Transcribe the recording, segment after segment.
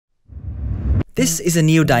This is a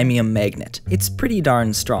neodymium magnet. It's pretty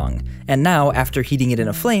darn strong, and now, after heating it in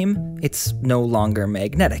a flame, it's no longer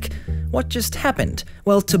magnetic. What just happened?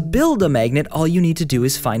 Well, to build a magnet, all you need to do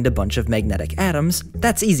is find a bunch of magnetic atoms.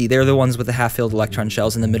 That's easy, they're the ones with the half-filled electron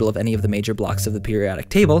shells in the middle of any of the major blocks of the periodic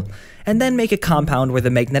table, and then make a compound where the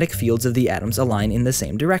magnetic fields of the atoms align in the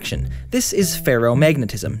same direction. This is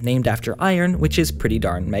ferromagnetism, named after iron, which is pretty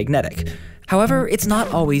darn magnetic. However, it's not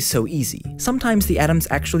always so easy. Sometimes the atoms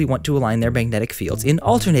actually want to align their magnetic fields in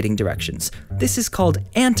alternating directions. This is called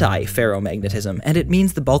anti-ferromagnetism, and it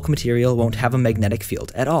means the bulk material won't have a magnetic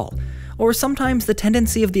field at all. Or sometimes the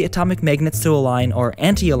tendency of the atomic magnets to align or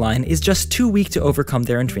anti-align is just too weak to overcome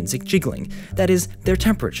their intrinsic jiggling, that is, their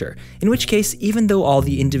temperature, in which case, even though all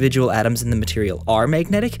the individual atoms in the material are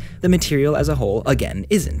magnetic, the material as a whole, again,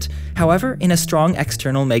 isn't. However, in a strong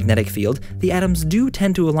external magnetic field, the atoms do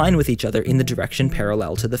tend to align with each other in the direction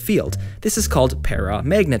parallel to the field. This is called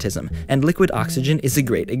paramagnetism, and liquid oxygen is a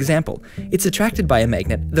great example. It's attracted by a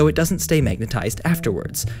magnet, though it doesn't stay magnetized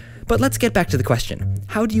afterwards. But let's get back to the question.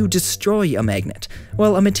 How do you destroy a magnet?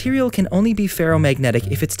 Well, a material can only be ferromagnetic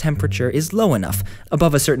if its temperature is low enough.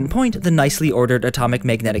 Above a certain point, the nicely ordered atomic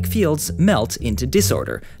magnetic fields melt into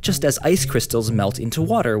disorder, just as ice crystals melt into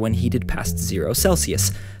water when heated past 0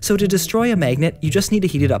 Celsius. So to destroy a magnet, you just need to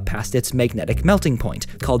heat it up past its magnetic melting point,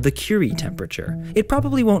 called the Curie temperature. It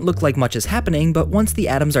probably won't look like much is happening, but once the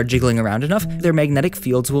atoms are jiggling around enough, their magnetic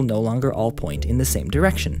fields will no longer all point in the same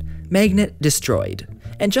direction. Magnet destroyed.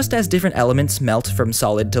 And just as different elements melt from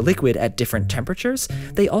solid to liquid at different temperatures,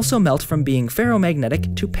 they also melt from being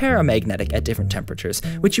ferromagnetic to paramagnetic at different temperatures,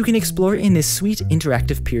 which you can explore in this sweet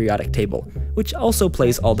interactive periodic table, which also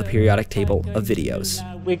plays all the periodic table of videos.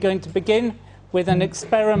 We're going to begin with an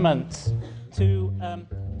experiment to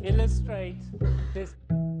illustrate this.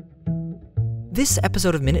 This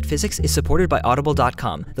episode of Minute Physics is supported by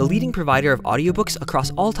Audible.com, the leading provider of audiobooks across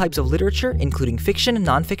all types of literature, including fiction,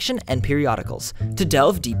 nonfiction, and periodicals. To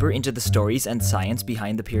delve deeper into the stories and science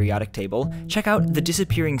behind the periodic table, check out The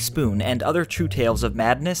Disappearing Spoon and Other True Tales of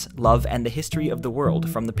Madness, Love, and the History of the World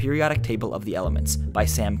from the Periodic Table of the Elements by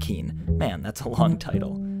Sam Keen. Man, that's a long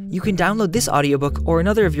title. You can download this audiobook or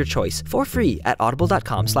another of your choice for free at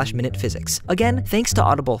audible.com/minutephysics. Again, thanks to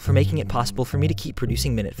Audible for making it possible for me to keep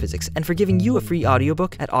producing Minute Physics and for giving you a free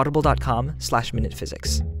audiobook at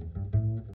audible.com/minutephysics.